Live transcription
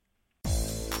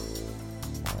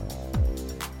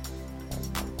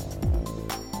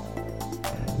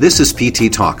This is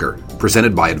PT Talker,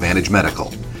 presented by Advantage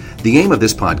Medical. The aim of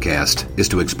this podcast is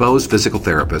to expose physical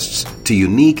therapists to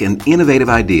unique and innovative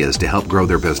ideas to help grow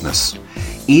their business.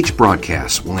 Each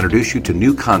broadcast will introduce you to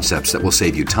new concepts that will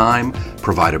save you time,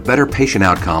 provide a better patient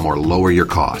outcome, or lower your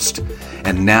cost.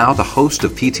 And now, the host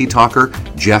of PT Talker,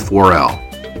 Jeff Worrell.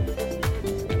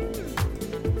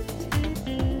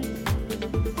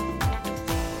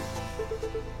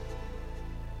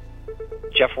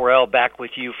 Jeff Worrell back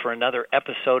with you for another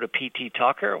episode of PT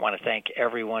Talker. I want to thank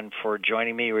everyone for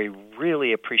joining me. We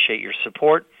really appreciate your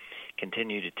support.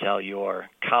 Continue to tell your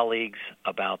colleagues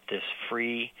about this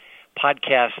free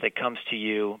podcast that comes to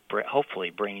you,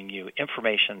 hopefully bringing you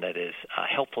information that is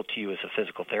helpful to you as a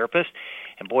physical therapist.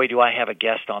 And boy, do I have a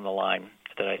guest on the line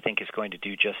that I think is going to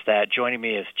do just that. Joining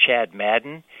me is Chad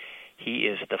Madden. He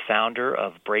is the founder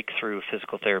of Breakthrough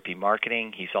Physical Therapy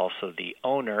Marketing. He's also the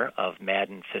owner of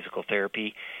Madden Physical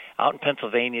Therapy out in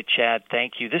Pennsylvania. Chad,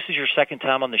 thank you. This is your second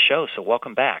time on the show, so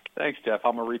welcome back. Thanks, Jeff.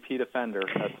 I'm a repeat offender.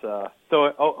 That's so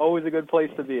always a good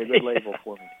place to be, a good label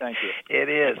for me. Thank you. It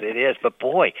is. But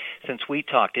boy, since we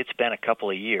talked, it's been a couple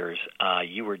of years.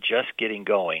 You were just getting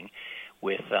going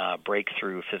with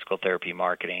Breakthrough Physical Therapy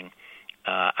Marketing.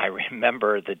 I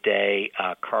remember the day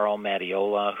Carl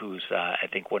Mattiola, who's I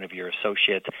think one of your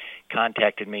associates,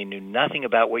 contacted me, knew nothing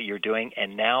about what you're doing,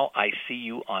 and now I see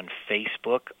you on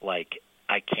Facebook like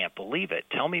I can't believe it.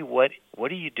 Tell me, what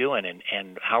are you doing,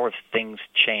 and how have things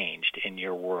changed in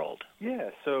your world?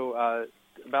 Yeah, so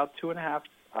about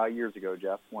 2.5 years ago,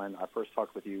 Jeff, when I first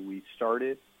talked with you, we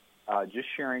started just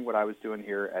sharing what I was doing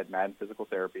here at Madden Physical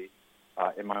Therapy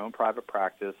in my own private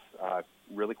practice.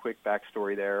 Really quick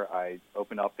backstory there. I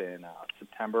opened up in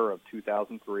September of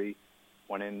 2003,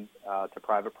 went in to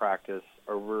private practice.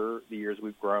 Over the years,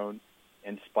 we've grown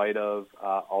in spite of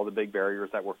all the big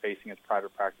barriers that we're facing as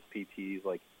private practice PTs.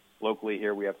 Like locally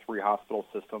here, we have 3 hospital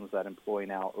systems that employ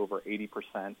now over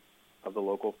 80% of the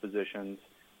local physicians.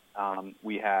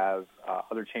 We have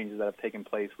other changes that have taken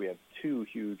place. We have 2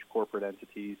 huge corporate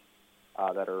entities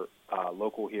that are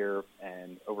local here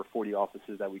and over 40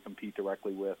 offices that we compete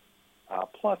directly with.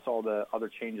 Plus all the other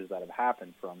changes that have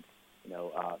happened from,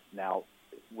 now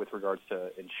with regards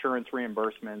to insurance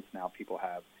reimbursements. Now people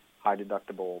have high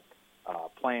deductible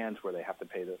plans where they have to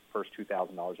pay the first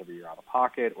 $2,000 every year out of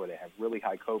pocket, or they have really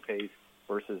high copays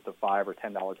versus the $5 or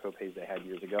 $10 copays they had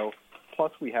years ago.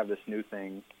 Plus we have this new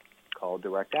thing called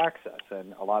direct access,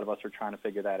 and a lot of us are trying to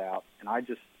figure that out. And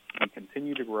we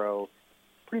continue to grow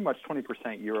pretty much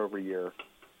 20% year over year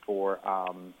for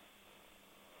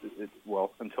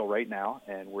until right now,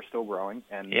 and we're still growing.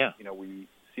 And we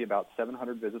see about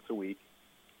 700 visits a week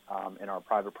in our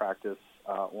private practice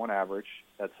on average.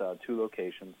 That's 2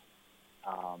 locations.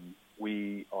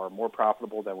 We are more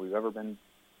profitable than we've ever been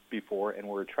before, and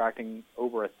we're attracting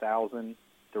over 1,000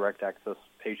 direct access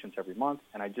patients every month.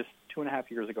 And 2.5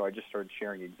 years ago, I just started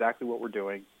sharing exactly what we're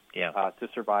doing to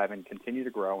survive and continue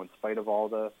to grow in spite of all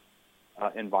the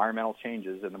environmental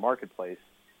changes in the marketplace.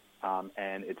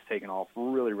 And it's taken off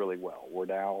really, really well. We're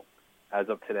now, as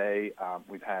of today,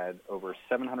 we've had over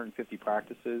 750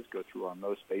 practices go through our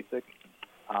most basic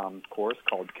course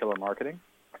called Killer Marketing.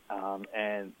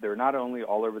 And they're not only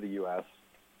all over the U.S.,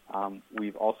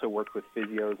 we've also worked with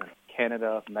physios in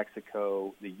Canada,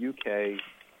 Mexico, the U.K.,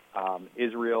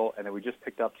 Israel, and then we just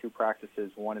picked up 2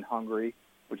 practices, one in Hungary,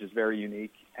 which is very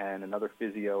unique, and another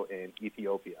physio in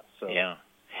Ethiopia. So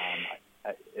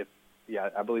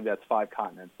I believe that's 5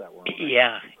 continents that we're on.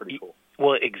 Yeah. Pretty cool.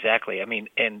 Well, exactly. I mean,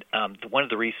 and one of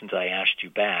the reasons I asked you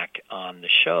back on the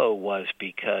show was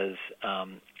because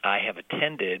I have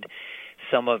attended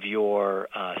some of your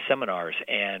seminars,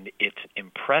 and it's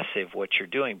impressive what you're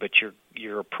doing, but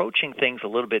you're approaching things a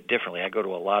little bit differently. I go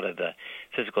to a lot of the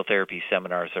physical therapy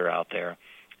seminars that are out there,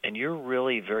 and you're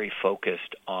really very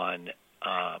focused on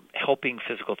helping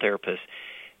physical therapists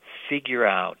figure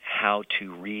out how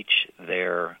to reach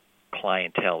their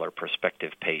clientele or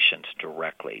prospective patients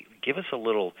directly. Give us a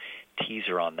little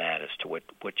teaser on that as to what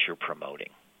you're promoting.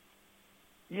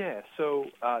 Yeah, so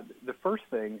the first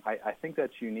thing I think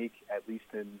that's unique, at least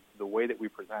in the way that we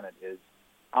present it, is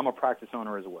I'm a practice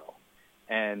owner as well.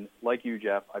 And like you,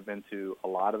 Jeff, I've been to a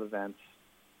lot of events,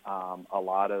 a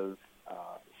lot of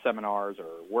seminars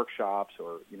or workshops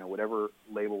or, whatever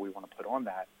label we want to put on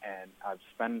that. And I've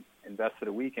invested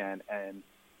a weekend, and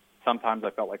sometimes I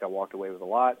felt like I walked away with a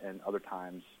lot, and other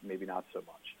times maybe not so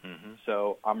much. Mm-hmm.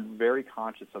 So I'm very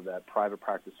conscious of that private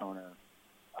practice owner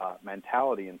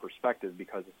mentality and perspective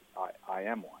because I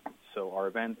am one. So our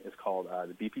event is called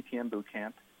the BPTM Boot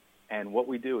Camp, and what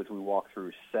we do is we walk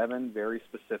through 7 very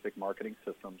specific marketing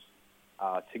systems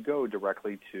to go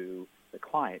directly to the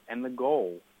client. And the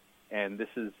goal and this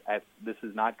is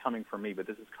not coming from me, but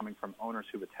this is coming from owners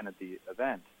who've attended the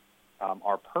event.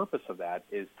 Our purpose of that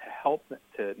is to help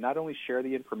to not only share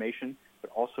the information,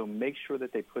 but also make sure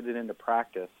that they put it into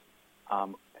practice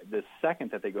the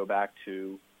second that they go back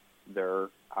to their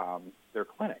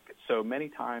clinic. So many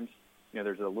times,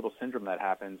 there's a little syndrome that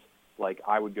happens. Like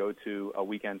I would go to a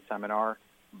weekend seminar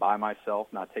by myself,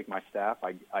 not take my staff.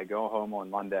 I go home on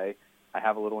Monday. I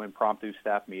have a little impromptu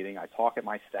staff meeting. I talk at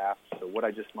my staff. So what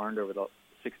I just learned over the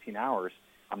 16 hours,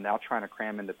 I'm now trying to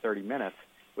cram into 30 minutes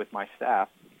with my staff,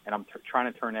 and I'm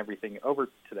trying to turn everything over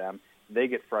to them. They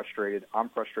get frustrated. I'm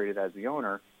frustrated as the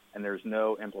owner, and there's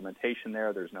no implementation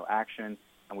there. There's no action,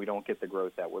 and we don't get the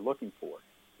growth that we're looking for.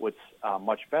 What's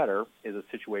much better is a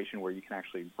situation where you can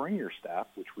actually bring your staff,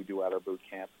 which we do at our boot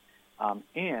camp,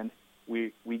 and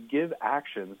we give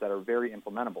actions that are very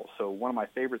implementable. So one of my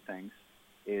favorite things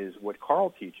is what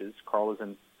Carl teaches. Carl is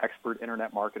an expert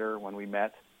internet marketer. When we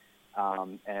met,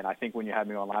 and I think when you had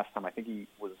me on last time, I think he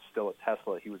was still at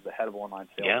Tesla. He was the head of online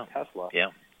sales at Tesla. Yeah.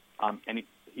 And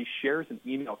he shares an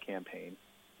email campaign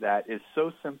that is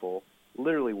so simple.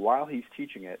 Literally, while he's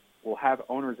teaching it, we'll have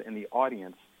owners in the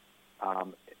audience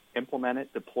implement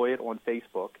it, deploy it on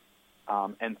Facebook,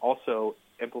 and also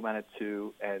implement it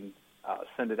to and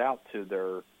send it out to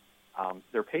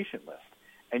their patient list.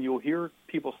 And you'll hear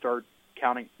people start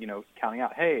counting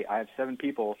out, hey, I have 7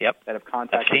 people that have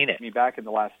contacted me back in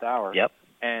the last hour,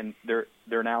 and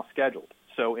they're now scheduled.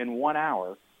 So in 1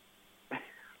 hour,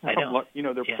 I know.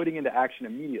 They're putting into action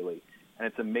immediately, and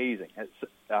it's amazing. It's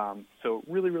so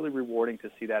really, really rewarding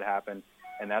to see that happen,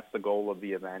 and that's the goal of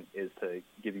the event, is to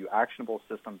give you actionable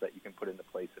systems that you can put into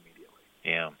place immediately.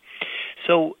 Yeah.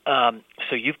 So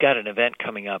you've got an event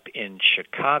coming up in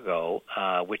Chicago,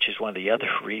 which is one of the other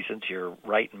reasons you're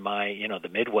right in the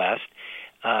Midwest.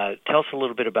 Tell us a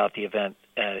little bit about the event,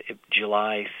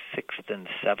 July 6th and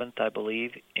 7th, I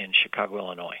believe, in Chicago,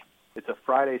 Illinois. It's a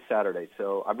Friday, Saturday,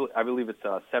 so I believe it's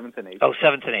 7th and 8th. Oh,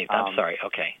 7th and 8th. I'm sorry.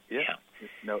 Okay. Yeah.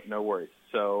 No worries.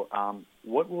 So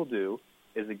what we'll do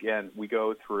is, again, we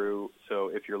go through, so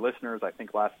if you're listeners, I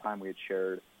think last time we had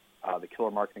shared the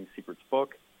Killer Marketing Secrets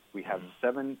book. We have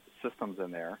 7 systems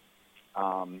in there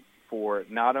for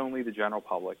not only the general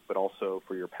public, but also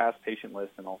for your past patient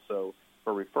list and also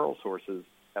for referral sources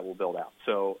that we'll build out.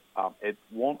 So it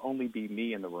won't only be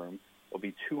me in the room. There'll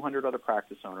be 200 other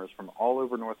practice owners from all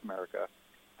over North America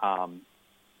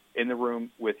in the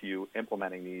room with you,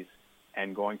 implementing these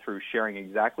and going through sharing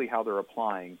exactly how they're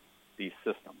applying these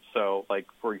systems. So, like,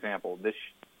 for example,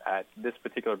 at this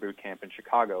particular boot camp in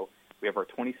Chicago, we have our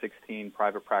 2016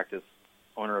 Private Practice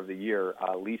Owner of the Year,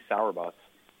 Lee Sauerbutz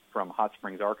from Hot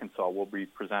Springs, Arkansas, will be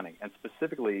presenting. And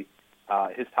specifically,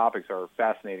 his topics are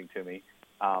fascinating to me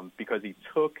because he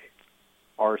took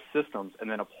our systems and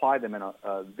then applied them in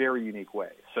a very unique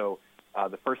way. So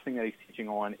the first thing that he's teaching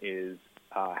on is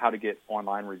how to get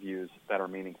online reviews that are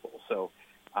meaningful. So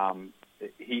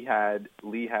Lee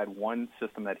had one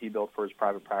system that he built for his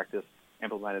private practice,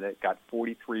 implemented it, got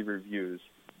 43 reviews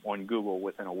on Google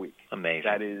within a week. Amazing.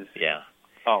 That is,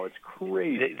 oh, it's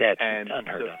crazy. That's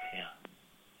unheard of.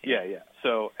 Yeah.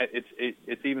 So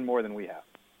it's even more than we have.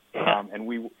 And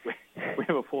we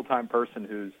have a full-time person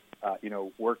who's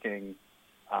working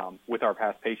with our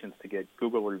past patients to get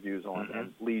Google reviews on,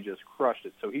 and Lee just crushed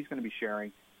it. So he's going to be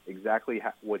sharing exactly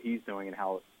what he's doing and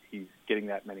how he's getting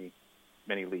that many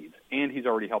leads. And he's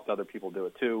already helped other people do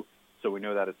it too, so we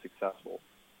know that it's successful.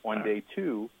 On day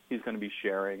 2, he's going to be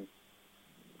sharing.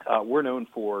 We're known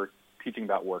for teaching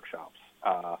about workshops.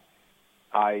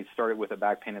 I started with a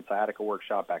back pain and sciatica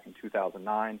workshop back in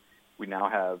 2009. We now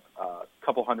have a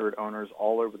couple hundred owners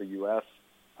all over the U.S.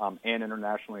 And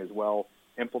internationally as well,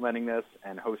 implementing this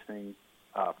and hosting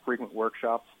frequent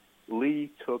workshops.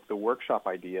 Lee took the workshop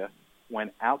idea,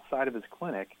 went outside of his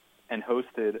clinic, and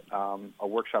hosted a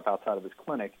workshop outside of his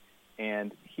clinic,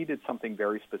 and he did something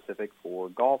very specific for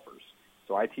golfers.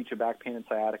 So I teach a back pain and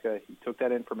sciatica. He took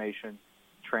that information,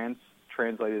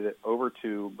 translated it over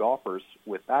to golfers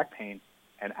with back pain,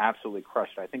 and absolutely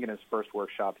crushed it. I think in his first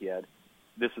workshop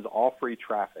this is all free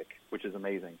traffic, which is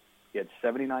amazing. He had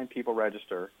 79 people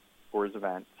register for his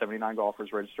event, 79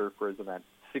 golfers registered for his event,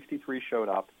 63 showed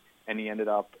up, and he ended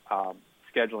up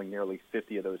scheduling nearly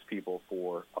 50 of those people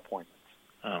for appointments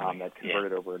that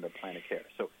converted over into plan of care.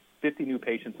 So 50 new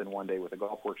patients in one day with a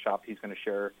golf workshop. He's going to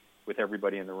share with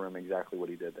everybody in the room exactly what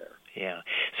he did there. Yeah.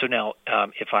 So now,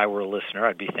 if I were a listener,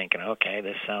 I'd be thinking, okay,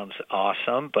 this sounds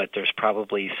awesome, but there's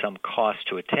probably some cost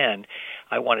to attend.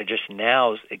 I want to just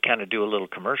now kind of do a little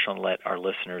commercial and let our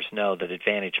listeners know that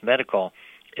Advantage Medical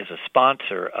is a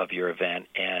sponsor of your event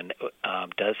and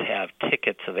does have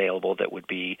tickets available that would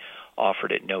be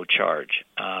offered at no charge.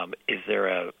 Is there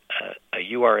a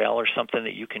URL or something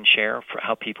that you can share for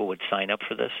how people would sign up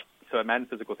for this? So at Madden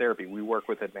Physical Therapy, we work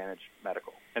with Advantage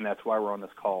Medical, and that's why we're on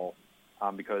this call,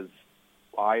 because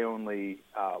I only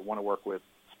want to work with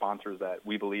sponsors that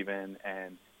we believe in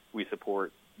and we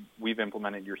support. We've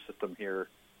implemented your system here,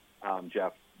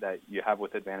 Jeff, that you have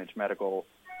with Advantage Medical.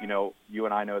 You know, you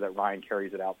and I know that Ryan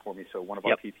carries it out for me, so one of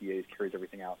our PTAs carries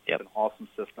everything out. Yep. It's an awesome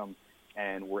system,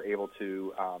 and we're able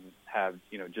to have,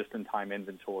 just-in-time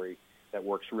inventory that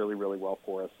works really, really well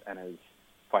for us and is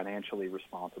financially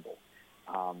responsible.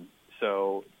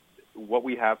 So what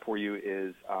we have for you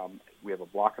is we have a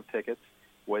block of tickets.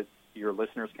 What your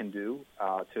listeners can do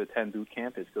to attend boot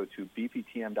camp is go to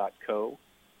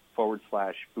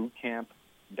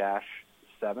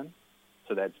bptm.co/bootcamp-7.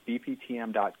 So that's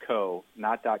bptm.co,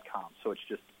 not .com. So it's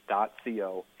just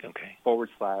 .co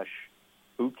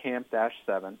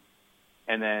 /bootcamp-7.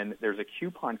 And then there's a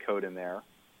coupon code in there.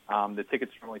 The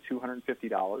tickets are only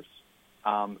 $250.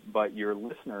 But your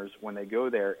listeners, when they go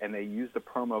there and they use the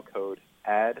promo code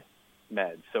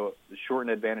ADMED, so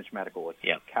shortened Advantage Medical, it's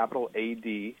capital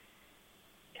AD,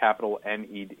 capital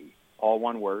MED, all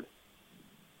one word,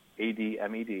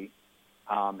 ADMED,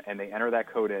 and they enter that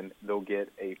code in, they'll get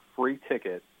a free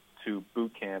ticket to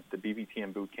boot camp, the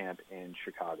BPTM boot camp in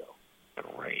Chicago.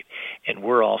 Great. And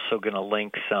we're also going to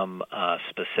link some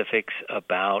specifics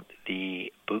about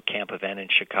the boot camp event in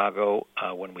Chicago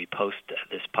when we post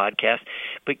this podcast.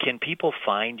 But can people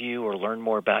find you or learn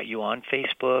more about you on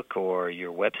Facebook or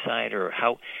your website, or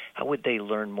how would they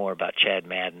learn more about Chad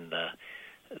Madden,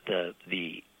 the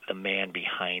man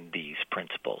behind these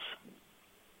principles?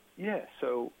 Yeah,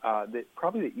 so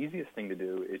probably the easiest thing to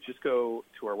do is just go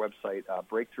to our website,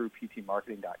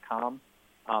 breakthroughptmarketing.com.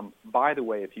 By the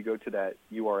way, if you go to that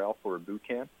URL for boot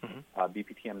camp,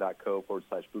 bptm.co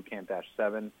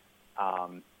 /bootcamp-7,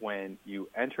 when you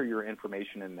enter your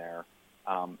information in there,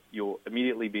 you'll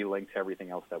immediately be linked to everything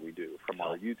else that we do, from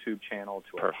our YouTube channel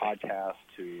to our podcast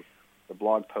to the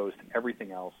blog post and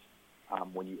everything else.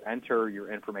 When you enter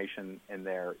your information in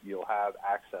there, you'll have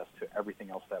access to everything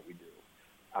else that we do.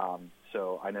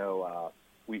 So I know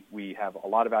we have a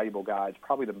lot of valuable guides.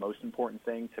 Probably the most important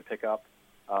thing to pick up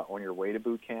on your way to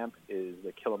boot camp is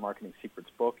the Killer Marketing Secrets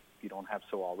book, if you don't have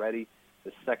so already.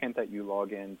 The second that you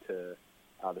log into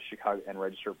the Chicago and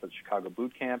register for the Chicago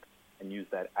boot camp and use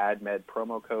that ADMED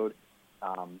promo code,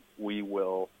 we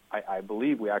will, I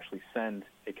believe we actually send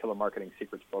a Killer Marketing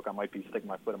Secrets book. I might be sticking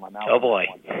my foot in my mouth. Oh, boy.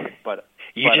 But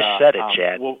just said it,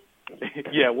 Chad. We'll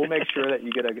make sure that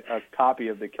you get a copy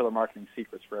of the Killer Marketing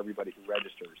Secrets for everybody who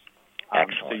registers.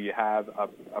 Excellent. So you have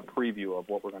a preview of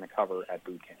what we're going to cover at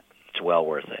boot camp. It's well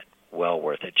worth it. Well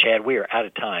worth it. Chad, we are out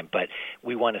of time, but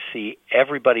we want to see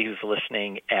everybody who's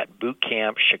listening at Boot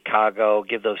Camp Chicago.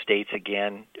 Give those dates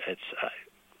again. It's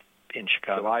in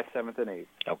Chicago. July 7th and 8th.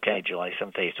 Okay, July 7th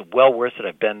and 8th. It's well worth it.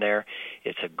 I've been there.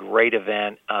 It's a great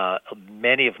event.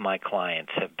 Many of my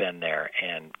clients have been there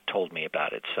and told me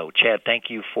about it. So, Chad, thank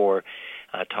you for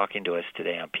talking to us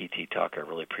today on PT Talk. I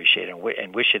really appreciate it,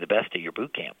 and wish you the best at your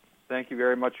boot camp. Thank you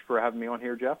very much for having me on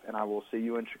here, Jeff, and I will see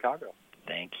you in Chicago.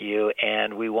 Thank you,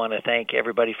 and we want to thank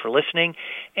everybody for listening,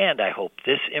 and I hope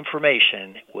this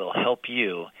information will help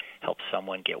you help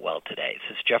someone get well today.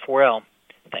 This is Jeff Worrell.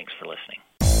 Thanks for listening.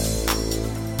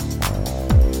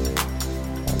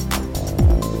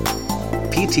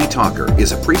 PT Talker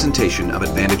is a presentation of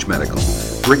Advantage Medical,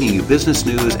 bringing you business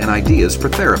news and ideas for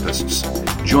therapists.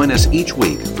 Join us each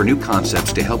week for new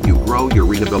concepts to help you grow your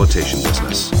rehabilitation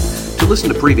business. To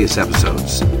listen to previous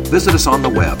episodes, visit us on the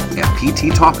web at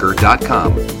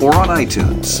pttalker.com or on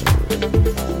iTunes.